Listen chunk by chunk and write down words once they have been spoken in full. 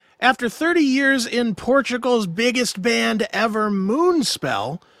After 30 years in Portugal's biggest band ever,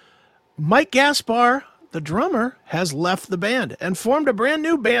 Moonspell, Mike Gaspar, the drummer, has left the band and formed a brand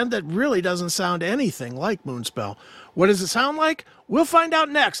new band that really doesn't sound anything like Moonspell. What does it sound like? We'll find out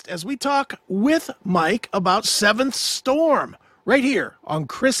next as we talk with Mike about Seventh Storm, right here on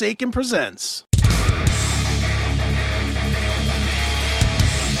Chris Aiken Presents.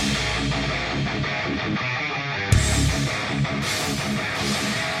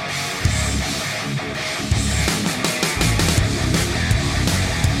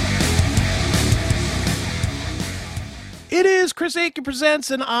 It is Chris Aiken Presents,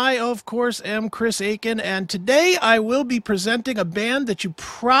 and I, of course, am Chris Aiken, and today I will be presenting a band that you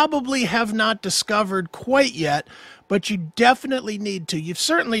probably have not discovered quite yet, but you definitely need to. You've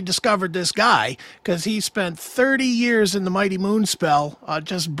certainly discovered this guy, because he spent 30 years in the mighty Moonspell,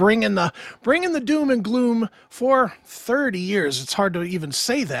 just bringing the doom and gloom for 30 years. It's hard to even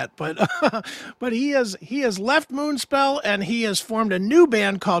say that, but but he has left Moonspell, and he has formed a new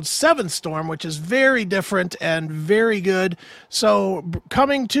band called Seventh Storm, which is very different and very good. So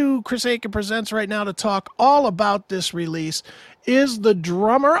coming to Chris Aiken Presents right now to talk all about this release is the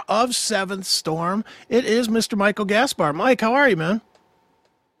drummer of Seventh Storm. It is Mr. Michael Gaspar. Mike, how are you, man?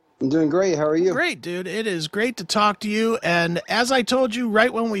 I'm doing great. How are you? Great, dude. It is great to talk to you. And as I told you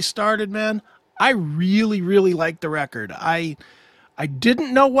right when we started, man, I really, really like the record. I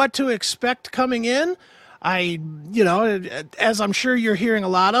didn't know what to expect coming in. As I'm sure you're hearing a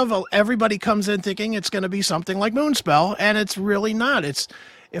lot of, everybody comes in thinking it's going to be something like Moonspell, and it's really not.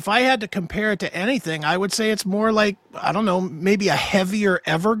 If I had to compare it to anything, I would say it's more like, I don't know, maybe a heavier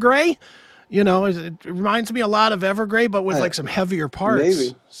Evergrey. You know, it reminds me a lot of Evergrey, but with like some heavier parts.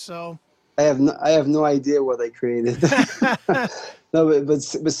 Maybe. So I have no idea what they created. No, but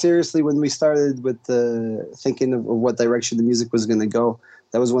seriously, when we started with thinking of what direction the music was going to go,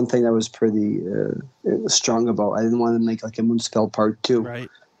 that was one thing I was pretty strong about. I didn't want to make like a Moonspell Part 2. Right.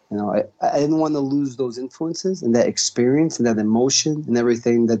 You know, I didn't want to lose those influences and that experience and that emotion and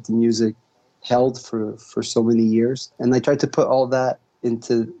everything that the music held for so many years. And I tried to put all that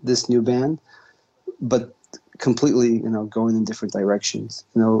into this new band, but completely, going in different directions.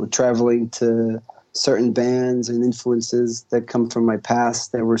 Traveling to certain bands and influences that come from my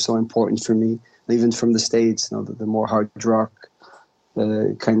past that were so important for me, even from the States, the more hard rock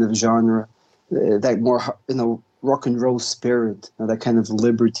kind of genre, that more, rock and roll spirit, that kind of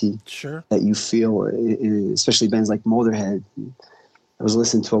liberty sure. that you feel, especially bands like Motorhead. I was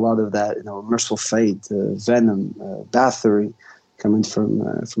listening to a lot of that, Merciful Fate, Venom, Bathory, coming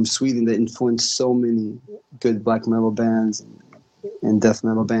from Sweden, that influenced so many good black metal bands and death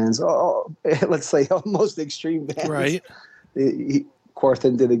metal bands. Let's say almost extreme bands. Right.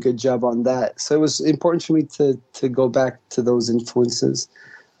 Quarthan did a good job on that. So it was important for me to go back to those influences,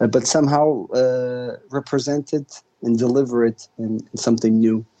 but somehow represent it and deliver it in something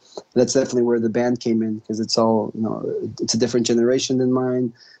new. That's definitely where the band came in, because it's all, it's a different generation than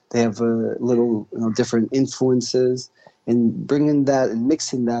mine. They have a little, different influences, and bringing that and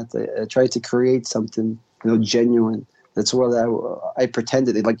mixing that, I tried to create something, genuine. That's what I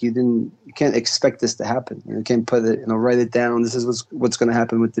pretended it. Like you can't expect this to happen. You can't put it, write it down. This is what's going to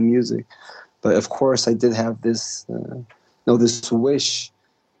happen with the music. But of course, I did have this, this wish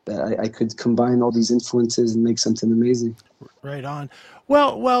that I could combine all these influences and make something amazing. Right on.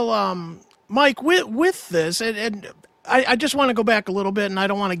 Well, Mike, with this, and I just want to go back a little bit, and I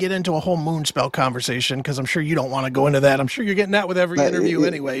don't want to get into a whole Moonspell conversation, because I'm sure you don't want to go into that. I'm sure you're getting that with every interview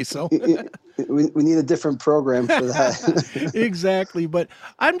anyway. So we need a different program for that. Exactly. But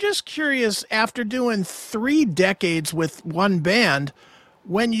I'm just curious, after doing 3 decades with one band,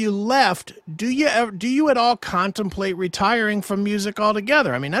 when you left, do you at all contemplate retiring from music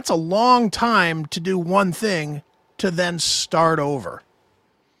altogether? I mean, that's a long time to do one thing to then start over.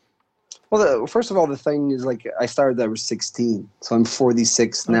 Well, first of all, the thing is, like, I started when I was 16, so I'm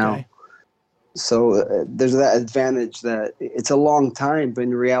 46 now. Okay. So there's that advantage that it's a long time, but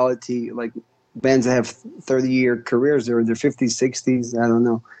in reality, like, bands that have 30-year careers, they're in their 50s, 60s, I don't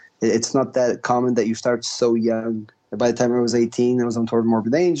know. It's not that common that you start so young. By the time I was 18, I was on tour with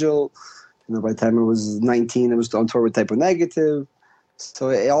Morbid Angel. By the time I was 19, I was on tour with Type O Negative. So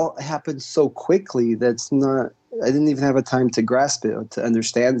it all happened so quickly I didn't even have a time to grasp it or to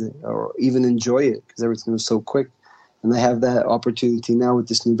understand it or even enjoy it, because everything was so quick. And I have that opportunity now with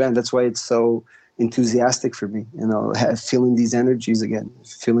this new band. That's why it's so enthusiastic for me, feeling these energies again,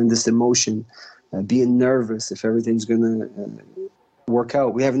 feeling this emotion, being nervous if everything's going to work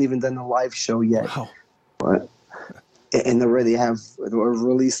out. We haven't even done a live show yet. Wow. But, and already have a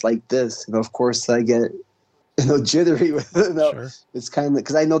release like this. Of course, I get jittery with it. No, Sure. it's kind of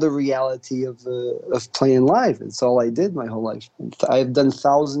because I know the reality of playing live. It's all I did my whole life. I've done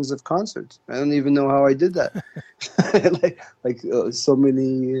thousands of concerts. I don't even know how I did that. So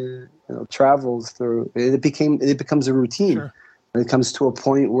many travels through. It becomes a routine. Sure. And it comes to a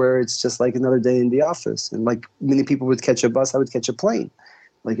point where it's just like another day in the office. And like many people would catch a bus, I would catch a plane,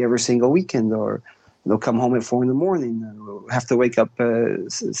 like every single weekend, or come home at 4 in the morning. Have to wake up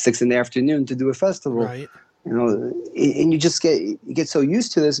 6 in the afternoon to do a festival. Right. And you get so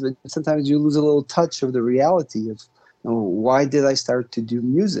used to this, but sometimes you lose a little touch of the reality of, why did I start to do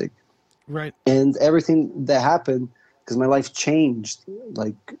music? Right. And everything that happened, because my life changed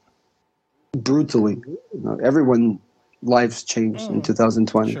like brutally. Everyone lives changed in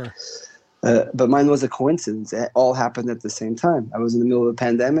 2020. Sure. But mine was a coincidence. It all happened at the same time. I was in the middle of a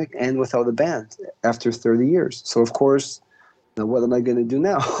pandemic and without a band after 30 years. So of course, what am I going to do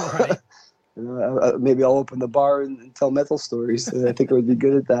now? Right. Maybe I'll open the bar and tell metal stories. I think I would be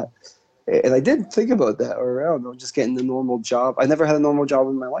good at that. And I did think about that, or I don't know, just getting a normal job. I never had a normal job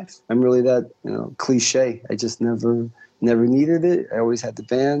in my life. I'm really that, cliche. I just never needed it. I always had the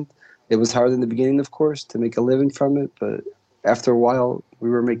band. It was hard in the beginning, of course, to make a living from it, but after a while, we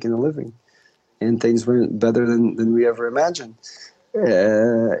were making a living, and things went better than we ever imagined.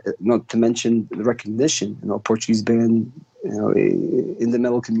 Not to mention the recognition. Portuguese band. In the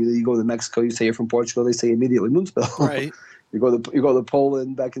metal community, you go to Mexico, you say you're from Portugal, they say immediately Moonspell. Right. You go to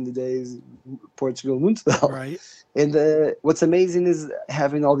Poland back in the days, Portugal, Moonspell. Right. And what's amazing is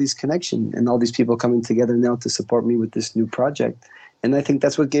having all these connections and all these people coming together now to support me with this new project. And I think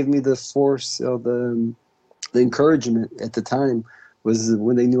that's what gave me the force, the encouragement at the time, was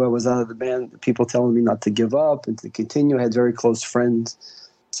when they knew I was out of the band, people telling me not to give up and to continue. I had very close friends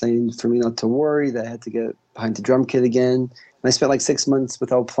saying for me not to worry, that I had to get behind the drum kit again. And I spent like 6 months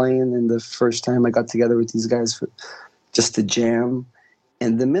without playing, and the first time I got together with these guys just to jam.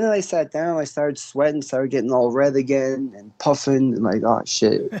 And the minute I sat down, I started sweating, started getting all red again and puffing, and like, oh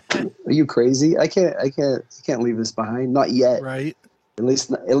shit, are you crazy? I can't leave this behind. Not yet. Right. At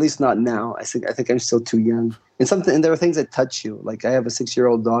least not now. I think I'm still too young. And there are things that touch you. Like I have a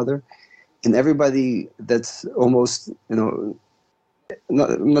 6-year-old daughter, and everybody that's almost, I'm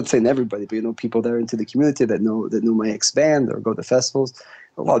not saying everybody, but people that are into the community that know my ex band or go to festivals.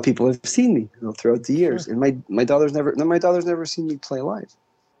 A lot of people have seen me, throughout the years, Sure. and my daughter's never seen me play live,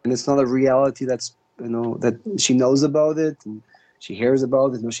 and it's not a reality that's that she knows about it and she hears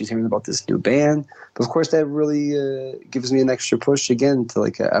about it. She's hearing about this new band, but of course that really gives me an extra push again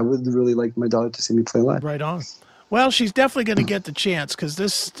to I would really like my daughter to see me play live. Right on. Well, she's definitely going to get the chance because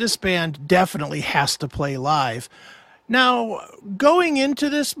this band definitely has to play live. Now, going into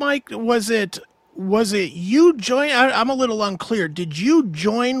this, Mike, was it you join? I'm a little unclear. Did you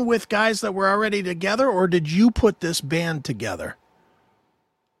join with guys that were already together, or did you put this band together?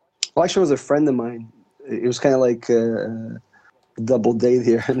 Well, actually, it was a friend of mine. It was kind of like a double date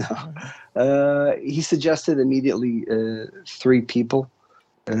here. No, he suggested immediately 3 people.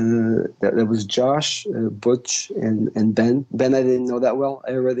 That was Josh, Butch, and Ben. Ben, I didn't know that well.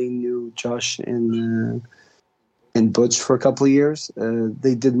 I already knew Josh and Butch for a couple of years.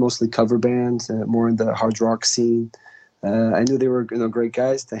 They did mostly cover bands, more in the hard rock scene. I knew they were great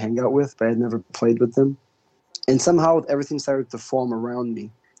guys to hang out with, but I had never played with them. And somehow everything started to form around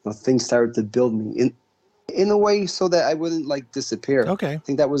me. Things started to build me in a way so that I wouldn't disappear. Okay. I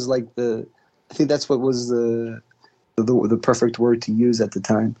think that was I think that's what was the perfect word to use at the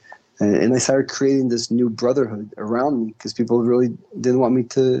time. And I started creating this new brotherhood around me because people really didn't want me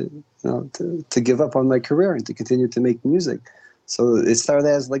to give up on my career and to continue to make music. So it started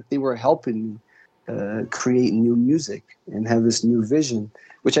as they were helping me create new music and have this new vision,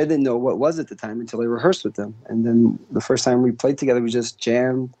 which I didn't know what was at the time until I rehearsed with them. And then the first time we played together, we just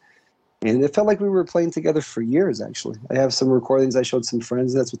jammed. And it felt like we were playing together for years, actually. I have some recordings I showed some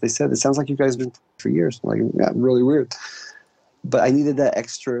friends. That's what they said. It sounds like you guys have been for years. I'm like, yeah, really weird. But I needed that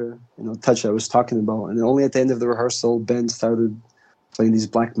extra, touch I was talking about. And only at the end of the rehearsal, Ben started playing these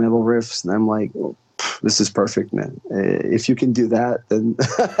black metal riffs. And I'm like, oh, this is perfect, man. If you can do that, then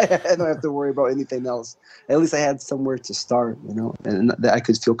I don't have to worry about anything else. At least I had somewhere to start, and that I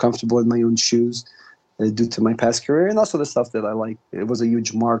could feel comfortable in my own shoes. Due to my past career and also the stuff that I like. It was a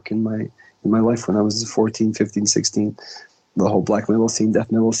huge mark in my life when I was 14, 15, 16, the whole black metal scene,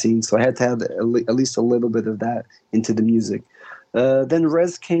 death metal scene. So I had to have at least a little bit of that into the music. Then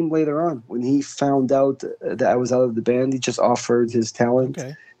Rez came later on. When he found out that I was out of the band, he just offered his talent,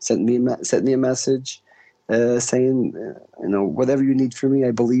 Okay. sent me a message saying, whatever you need from me,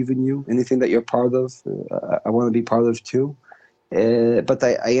 I believe in you. Anything that you're part of, I want to be part of too. But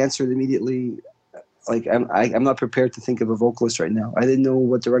I answered immediately, like I'm not prepared to think of a vocalist right now. I didn't know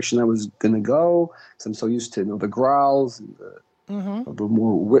what direction I was gonna go because I'm so used to the growls and Mm-hmm. the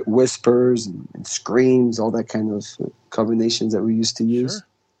more whispers and screams, all that kind of combinations that we used to use. Sure.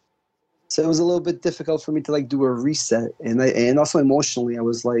 So it was a little bit difficult for me to like do a reset, and also emotionally, I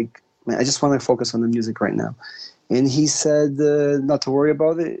was like, man, I just want to focus on the music right now. And he said, not to worry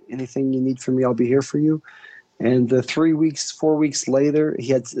about it. Anything you need from me, I'll be here for you. And 3 weeks, 4 weeks later,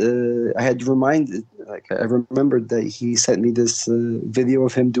 I had reminded, like I remembered that he sent me this video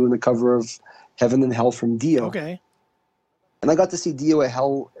of him doing a cover of "Heaven and Hell" from Dio, Okay. and I got to see Dio at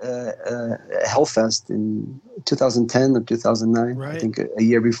Hellfest in 2010 or 2009. I Right. think a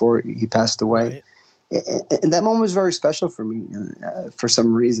year before he passed away, Right. and that moment was very special for me for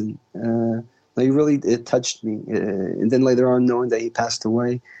some reason. It touched me, and then later on, knowing that he passed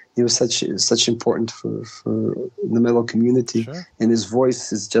away, he was such important for the metal community, Sure. and his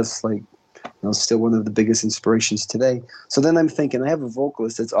voice is just like still one of the biggest inspirations today. So then I'm thinking, I have a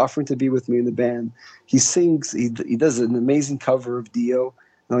vocalist that's offering to be with me in the band. He sings, he does an amazing cover of Dio.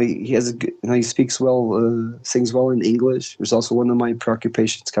 He has a good, he speaks well, sings well in English. There's also one of my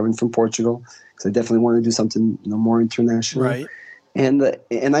preoccupations coming from Portugal because I definitely want to do something more international. Right. And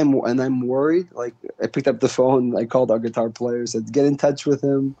I'm worried. Like I picked up the phone, I called our guitar player, said get in touch with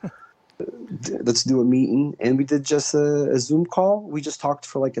him. Let's do a meeting, and we did just a Zoom call. We just talked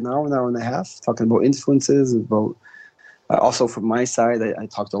for like an hour and a half, talking about influences, about also from my side. I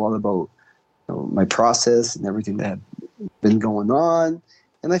talked a lot about my process and everything that had been going on,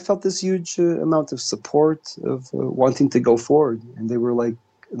 and I felt this huge amount of support of wanting to go forward, and they were like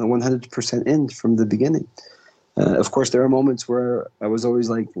 100% in from the beginning. Of course, there are moments where I was always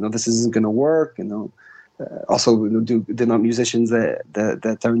like, this isn't going to work. Also, they're not musicians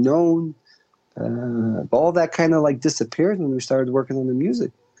that are known. All that kind of like disappeared when we started working on the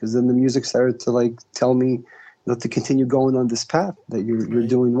music, because then the music started to like tell me to continue going on this path that you're Right.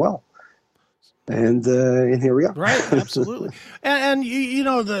 doing well, and here we are. Right. Absolutely. And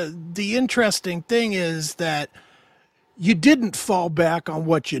the interesting thing is that you didn't fall back on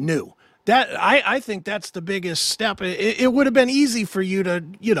what you knew. That I think that's the biggest step. It would have been easy for you to,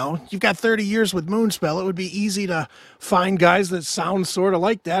 you've got 30 years with Moonspell. It would be easy to find guys that sound sort of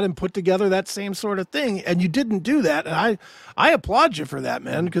like that and put together that same sort of thing. And you didn't do that. And I applaud you for that,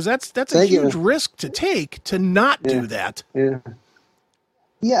 man, because that's a Thank you, huge man. risk to take to not Yeah, do that. yeah,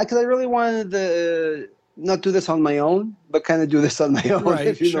 yeah. Because I really wanted to not do this on my own, but kind of do this on my own, Right.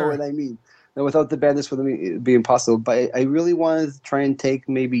 if you know Sure. what I mean. Now, without the band, this would be impossible. But I really wanted to try and take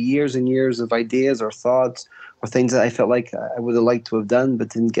maybe years and years of ideas or thoughts or things that I felt like I would have liked to have done, but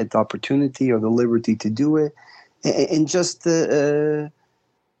didn't get the opportunity or the liberty to do it, and just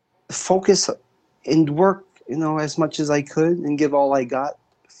focus and work, as much as I could and give all I got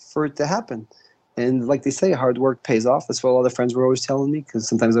for it to happen. And like they say, hard work pays off. That's what a lot of friends were always telling me, because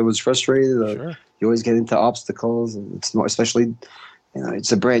sometimes I was frustrated. Sure. You always get into obstacles, and it's more, especially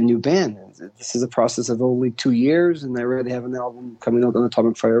it's a brand new band. This is a process of only 2 years, and I already have an album coming out on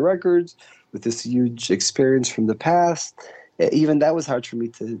Atomic Fire Records with this huge experience from the past. Even that was hard for me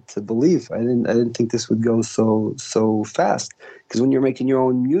to believe. I didn't think this would go so fast. Because when you're making your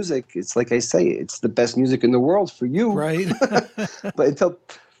own music, it's like I say, it's the best music in the world for you. Right. But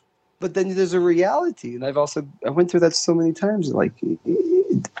but then there's a reality, and I went through that so many times. Like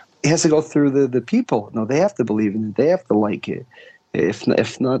it has to go through the people. No, they have to believe in it. They have to like it. If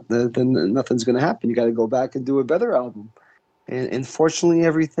not, then nothing's going to happen. You got to go back and do a better album. And fortunately,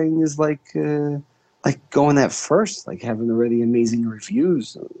 everything is like going at first, like having already amazing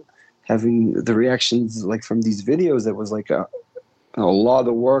reviews, having the reactions like from these videos. That was like a lot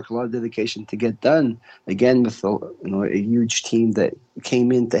of work, a lot of dedication to get done. Again, with a huge team that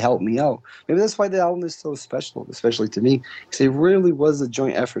came in to help me out. Maybe that's why the album is so special, especially to me, because it really was a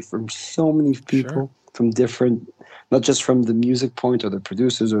joint effort from so many Sure. people from different, not just from the music point or the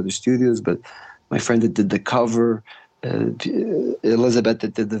producers or the studios, but my friend that did the cover, Elizabeth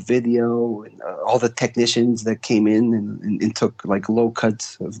that did the video, and all the technicians that came in and took like low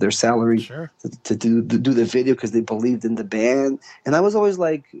cuts of their salary Sure. to do the video because they believed in the band. And I was always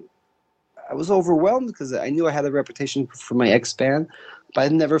like, I was overwhelmed because I knew I had a reputation for my ex band, but I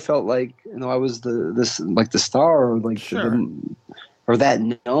never felt like I was the star or like Sure. or that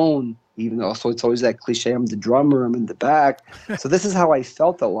known. Even though, so it's always that cliche, I'm the drummer, I'm in the back. So this is how I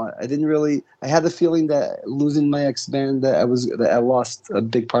felt a lot. I had the feeling that losing my ex band, that I lost a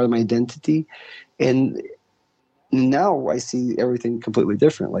big part of my identity. And now I see everything completely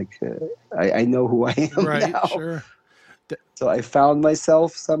different. Like I know who I am Right. now. Sure. So I found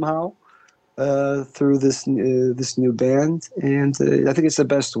myself somehow. through this new band, and I think it's the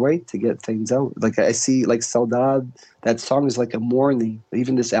best way to get things out. Like I see, like Saudade, that song is like a mourning.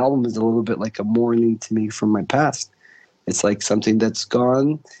 Even this album is a little bit like a mourning to me from my past. It's like something that's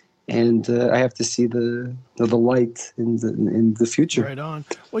gone, and I have to see the light in the future. Right on.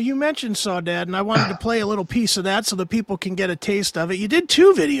 Well, you mentioned Saudade, and I wanted to play a little piece of that so that people can get a taste of it. You did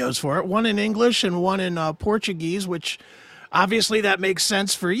two videos for it, one in English and one in Portuguese, which obviously that makes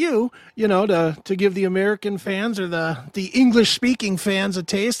sense for you, to give the American fans or the English speaking fans a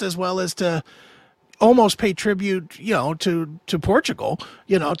taste, as well as to almost pay tribute, to Portugal,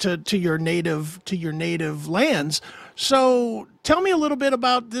 to your native lands. So tell me a little bit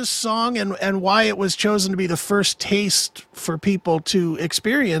about this song and why it was chosen to be the first taste for people to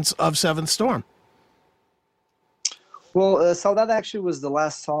experience of Seventh Storm. Well, Saudade actually was the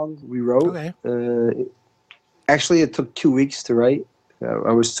last song we wrote. Okay. Actually, it took 2 weeks to write.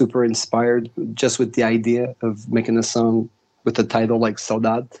 I was super inspired just with the idea of making a song with a title like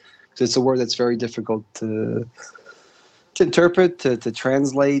Saudade, because it's a word that's very difficult to interpret, to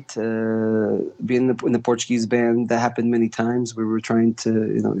translate. Being in the Portuguese band, that happened many times. We were trying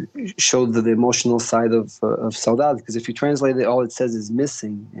to, show the emotional side of Saudade, because if you translate it, all it says is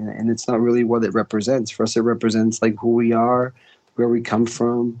missing, and it's not really what it represents. For us, it represents like who we are, where we come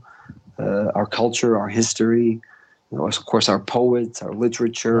from, our culture, our history, of course, our poets, our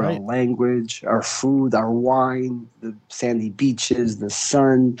literature, right, our language, our food, our wine, the sandy beaches, the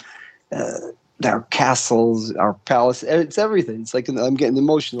sun, our castles, our palace. It's everything. It's like I'm getting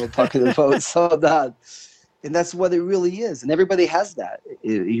emotional talking about Saudade. And that's what it really is. And everybody has that.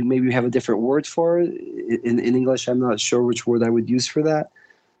 You maybe have a different word for it. In English, I'm not sure which word I would use for that.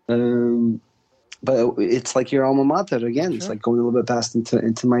 But it's like your alma mater again. Sure. It's like going a little bit past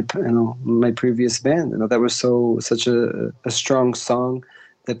into my my previous band. That was such a strong song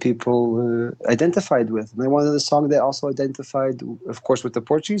that people identified with. And I wanted a song that also identified, of course, with the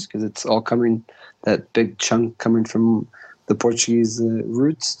Portuguese, because it's all coming, that big chunk coming from the Portuguese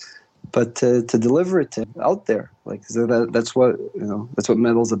roots. But to deliver it out there, like that's what that's what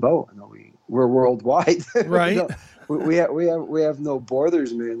metal's about. We're worldwide, right? we have no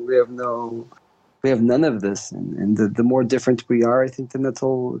borders, man. We have none of this, and the more different we are, I think the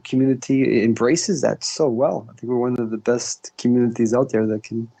metal community embraces that so well. I think we're one of the best communities out there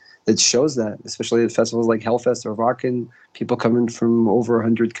that shows that, especially at festivals like Hellfest or Rockin', people coming from over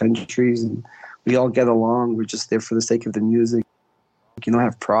 100 countries, and we all get along. We're just there for the sake of the music. You don't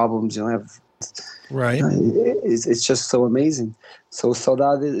have problems. You don't have... Right. It's just so amazing. So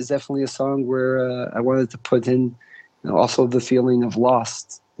Saudade is definitely a song where I wanted to put in also the feeling of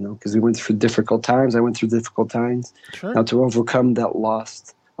lost. Because we went through difficult times. I went through difficult times. Sure. Now to overcome that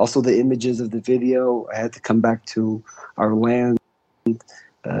loss. Also the images of the video, I had to come back to our land.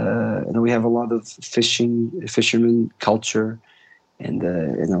 We have a lot of fisherman culture, and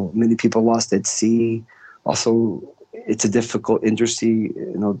many people lost at sea. Also, it's a difficult industry.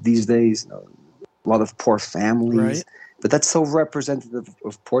 These days, a lot of poor families. Right. But that's so representative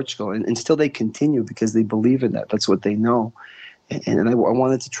of Portugal, and still they continue because they believe in that. That's what they know. And I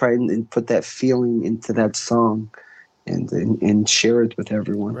wanted to try and put that feeling into that song and share it with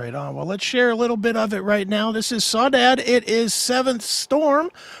everyone. Right on. Well, let's share a little bit of it right now. This is Saudade. It is Seventh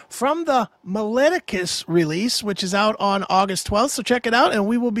Storm from the Maleticus release, which is out on August 12th. So check it out, and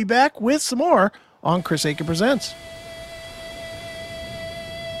we will be back with some more on Chris Aiken Presents.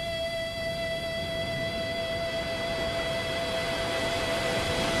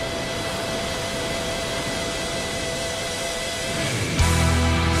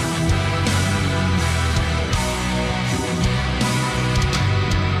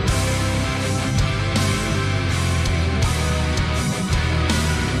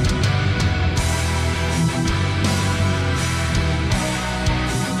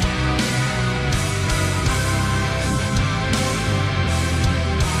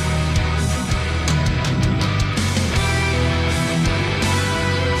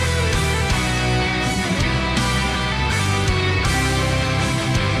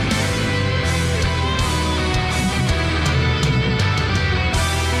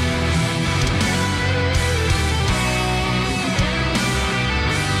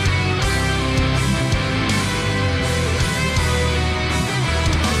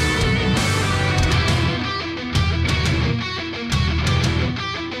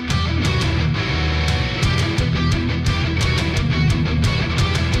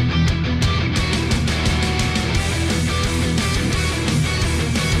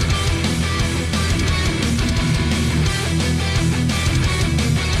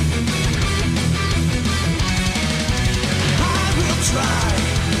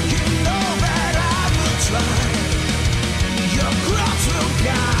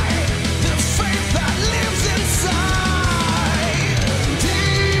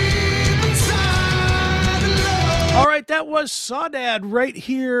 That was Sawdad right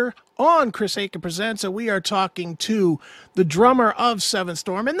here on Chris Aiken Presents, and we are talking to the drummer of Seventh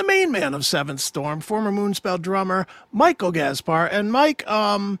Storm and the main man of Seventh Storm, former Moonspell drummer Michael Gaspar. And Mike,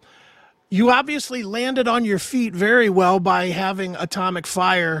 you obviously landed on your feet very well by having Atomic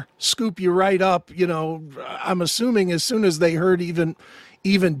Fire scoop you right up. You know, I'm assuming as soon as they heard even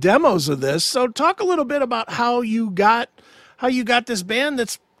demos of this. So talk a little bit about how you got this band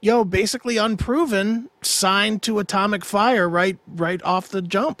that's, you know, basically unproven, signed to Atomic Fire right off the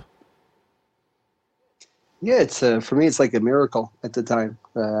jump. Yeah, it's for me, it's like a miracle at the time.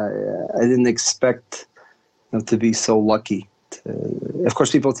 I didn't expect to be so lucky. Of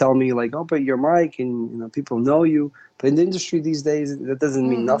course, people tell me like, "Oh, but you're Mike, and people know you." But in the industry these days, that doesn't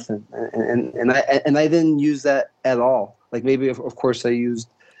mean nothing. And I didn't use that at all. Like maybe, of course, I used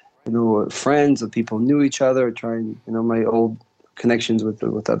friends, or people knew each other, trying my old connections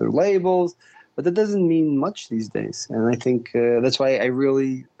with other labels. But that doesn't mean much these days, and I think that's why I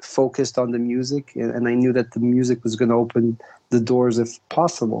really focused on the music, and I knew that the music was going to open the doors if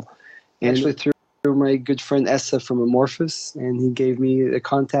possible. And actually, through my good friend Essa from Amorphous, and he gave me a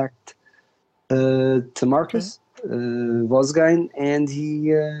contact to Marcus Vosgein, and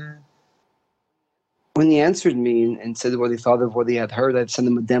he when he answered me and said what he thought of what he had heard, I'd sent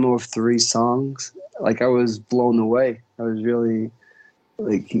him a demo of 3 songs. Like I was blown away. I was really.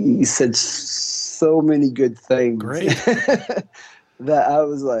 Like he said so many good things. Great. That I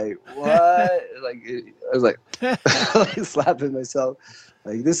was like, what? I was like, like slapping myself.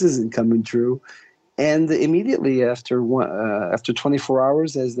 Like this isn't coming true. And immediately after 24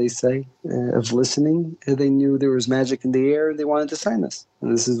 hours, as they say, of listening, they knew there was magic in the air, and they wanted to sign us.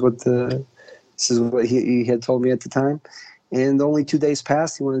 And this is what he had told me at the time. And only 2 days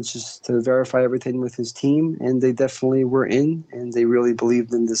passed. He wanted just to verify everything with his team, and they definitely were in, and they really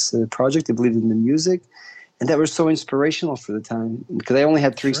believed in this project. They believed in the music, and that was so inspirational for the time, because I only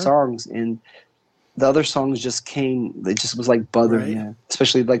had 3 songs, and the other songs just came. They just was like butter, man.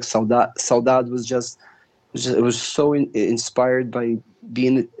 Especially like Saudade. Saudade was just it was so inspired by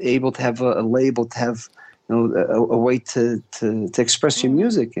being able to have a label, to have a way to express your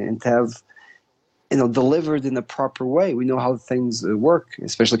music, and to have delivered in the proper way. We know how things work,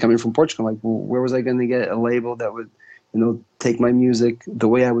 especially coming from Portugal. Like, well, where was I going to get a label that would, take my music the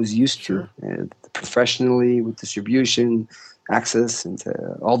way I was used to, professionally, with distribution, access, and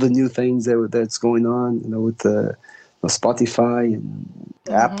all the new things that's going on, with the Spotify and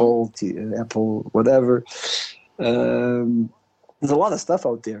Apple, whatever. There's a lot of stuff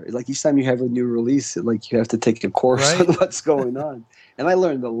out there. Like each time you have a new release, like you have to take a course on what's going on. And I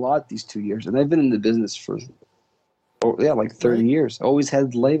learned a lot these 2 years. And I've been in the business for, like 30 years. I always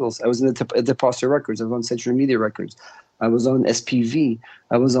had labels. I was in the Deposit Records. I was on Century Media Records. I was on SPV.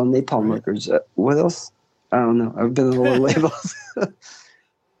 I was on Napalm Records. What else? I don't know. I've been on a lot of labels.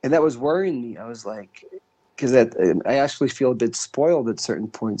 And that was worrying me. I was like, because I actually feel a bit spoiled at certain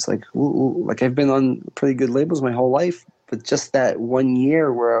points. Like, like I've been on pretty good labels my whole life. But just that 1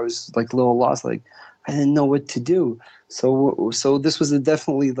 year where I was like a little lost, like I didn't know what to do. So this was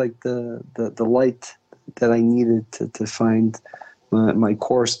definitely like the light that I needed to find my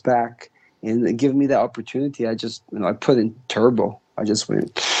course back, and give me that opportunity. I just I put in turbo. I just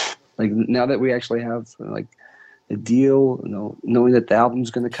went like, now that we actually have like a deal, knowing that the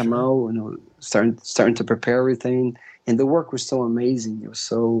album's going to come out, starting to prepare everything, and the work was so amazing. It was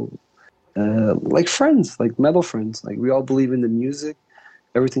so. Like friends, like metal friends. Like we all believe in the music.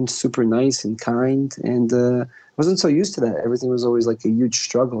 Everything's super nice and kind, and I wasn't so used to that. Everything was always like a huge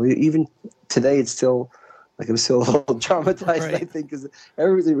struggle. Even today, it's still like I'm still a little traumatized. I think because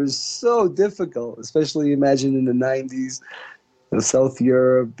everything was so difficult. Especially imagine in the '90s, South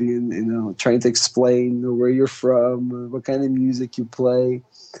Europe, being trying to explain where you're from, what kind of music you play.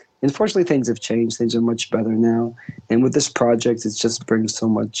 And fortunately, things have changed. Things are much better now. And with this project, it just brings so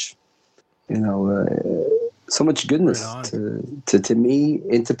much. So much goodness to me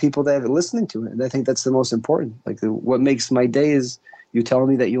and to people that are listening to it. And I think that's the most important. Like what makes my day is you telling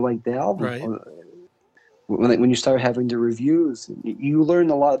me that you like the album. Right. When you start having the reviews, you learn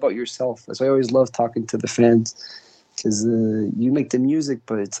a lot about yourself. That's why I always love talking to the fans, because you make the music,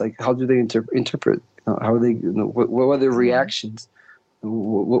 but it's like, how do they interpret? How they? What are their reactions?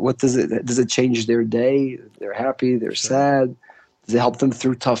 What does it change their day? They're happy. They're sad. Does it help them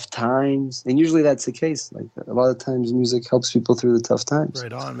through tough times? And usually that's the case. Like a lot of times music helps people through the tough times.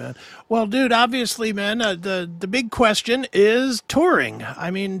 Right on, man. Well, dude, obviously, man, the big question is touring.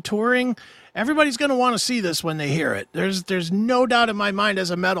 I mean, touring, everybody's going to want to see this when they hear it. There's no doubt in my mind as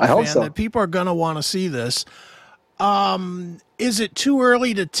a metal fan that people are going to want to see this. Is it too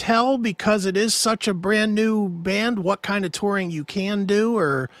early to tell because it is such a brand new band what kind of touring you can do,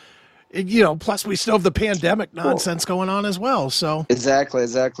 or plus we still have the pandemic Well, nonsense going on as well. So exactly.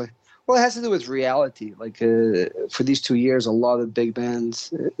 Well, it has to do with reality. Like for these 2 years, a lot of big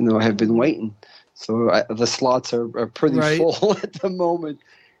bands, have been waiting. So the slots are pretty right, full at the moment,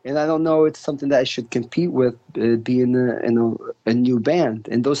 and I don't know. It's something that I should compete with, being a new band,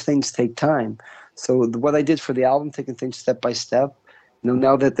 and those things take time. So what I did for the album, taking things step by step.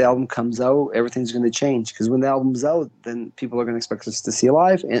 Now that the album comes out, everything's going to change, because when the album's out, then people are going to expect us to see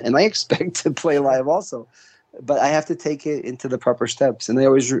live, and I expect to play sure, live also. But I have to take it into the proper steps. And I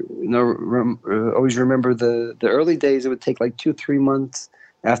always, always remember the early days. It would take like 2-3 months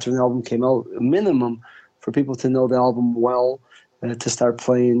after an album came out, minimum, for people to know the album well, to start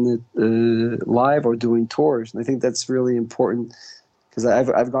playing it live or doing tours. And I think that's really important, because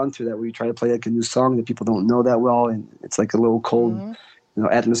I've gone through that, where you try to play like a new song that people don't know that well, and it's like a little cold,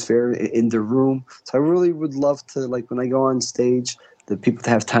 atmosphere in the room. So I really would love to, like, when I go on stage, the people to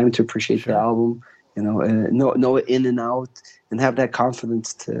have time to appreciate the sure, album, know it in and out, and have that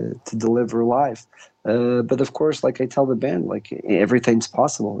confidence to deliver live. But of course, like I tell the band, like, everything's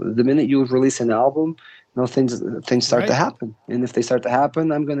possible. The minute you release an album, things start to right. happen. And if they start to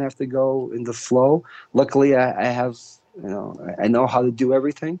happen, I'm gonna have to go in the flow. Luckily, I have, I know how to do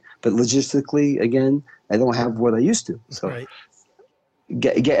everything, but logistically, again, I don't have what I used to. So Right.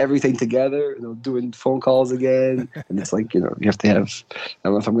 get everything together, doing phone calls again, and it's like, you have to have. I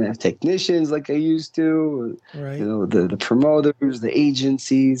don't know if I'm going to have technicians like I used to, Right. the promoters, the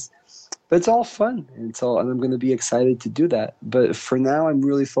agencies, but it's all fun, and I'm going to be excited to do that. But for now, I'm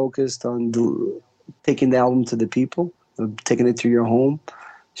really focused on taking the album to the people, taking it to your home,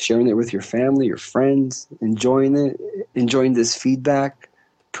 sharing it with your family, your friends, enjoying it, enjoying this feedback,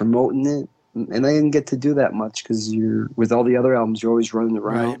 promoting it. And I didn't get to do that much, because you're with all the other albums, you're always running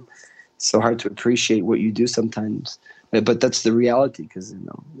around. Right. It's so hard to appreciate what you do sometimes. But that's the reality, because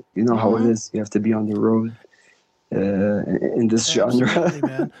how it is. You have to be on the road in this genre. Absolutely,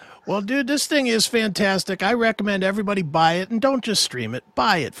 man. Well, dude, this thing is fantastic. I recommend everybody buy it, and don't just stream it.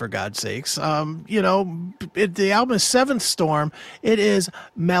 Buy it, for God's sakes. The album is Seventh Storm. It is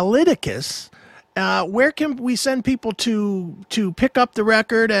Melodicus. Where can we send people to pick up the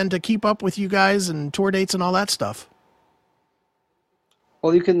record and to keep up with you guys and tour dates and all that stuff?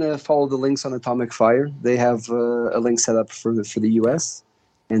 Well, you can follow the links on Atomic Fire. They have a link set up for the US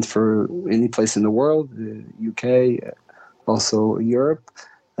and for any place in the world, the UK, also Europe.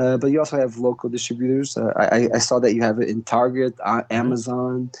 But you also have local distributors. I saw that you have it in Target,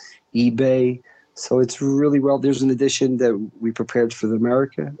 Amazon, eBay. So it's really well. There's an edition that we prepared for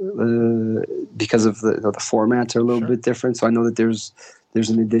America, because of the formats are a little bit different. So I know that there's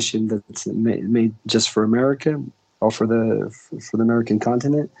an edition that's made just for America, or for the American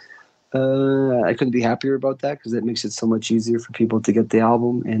continent. I couldn't be happier about that, because it makes it so much easier for people to get the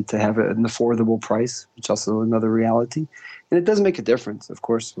album and to have it at an affordable price, which is also another reality. And it does make a difference, of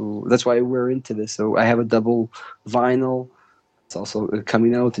course. So that's why we're into this. So I have a double vinyl. It's also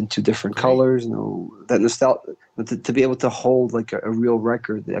coming out in 2 different colors. That nostalgia, to be able to hold like a real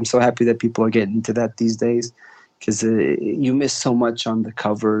record. I'm so happy that people are getting into that these days, because you miss so much on the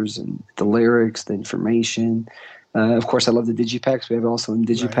covers and the lyrics, the information. Of course, I love the digipacks. We have it also in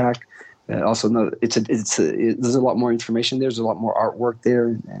digipack. Right. Also, there's a lot more information there. There's a lot more artwork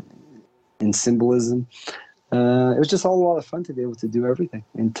there, and symbolism. It was just all a lot of fun to be able to do everything,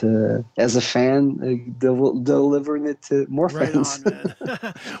 and to, as a fan, delivering it to more fans. Right on,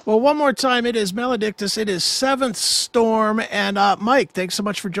 man. Well, one more time, it is Melodictus. It is Seventh Storm. And Mike, thanks so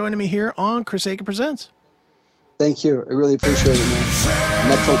much for joining me here on Chris Aiken Presents. Thank you. I really appreciate it,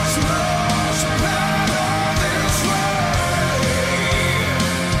 man.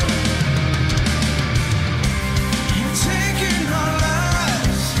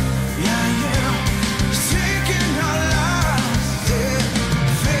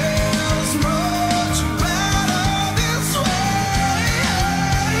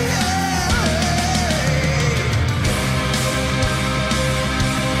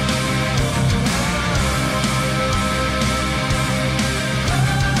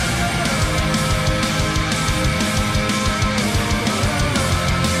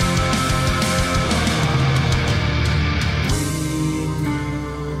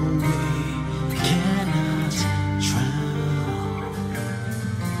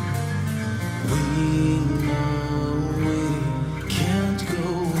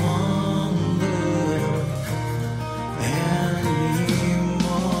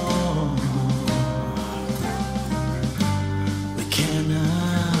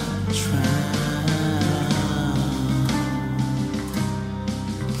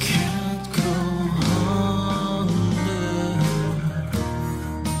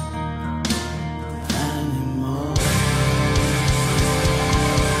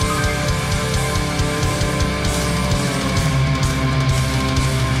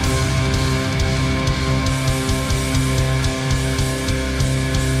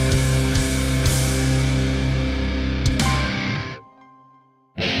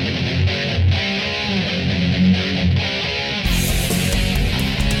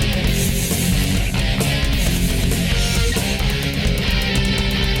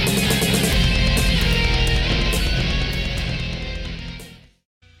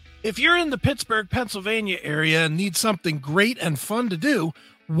 If you're in the Pittsburgh, Pennsylvania area and need something great and fun to do,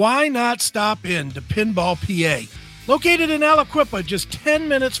 why not stop in to Pinball PA? Located in Aliquippa, just 10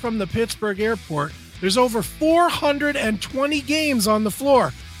 minutes from the Pittsburgh airport, there's over 420 games on the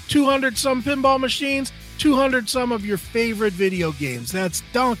floor. 200 some pinball machines, 200 some of your favorite video games. That's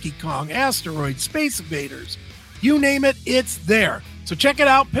Donkey Kong, Asteroids, Space Invaders. You name it, it's there. So check it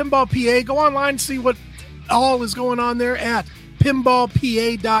out, Pinball PA. Go online, see what all is going on there at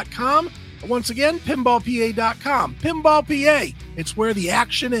pinballpa.com. Once again, pinballpa.com. Pinball PA, it's where the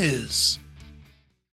action is.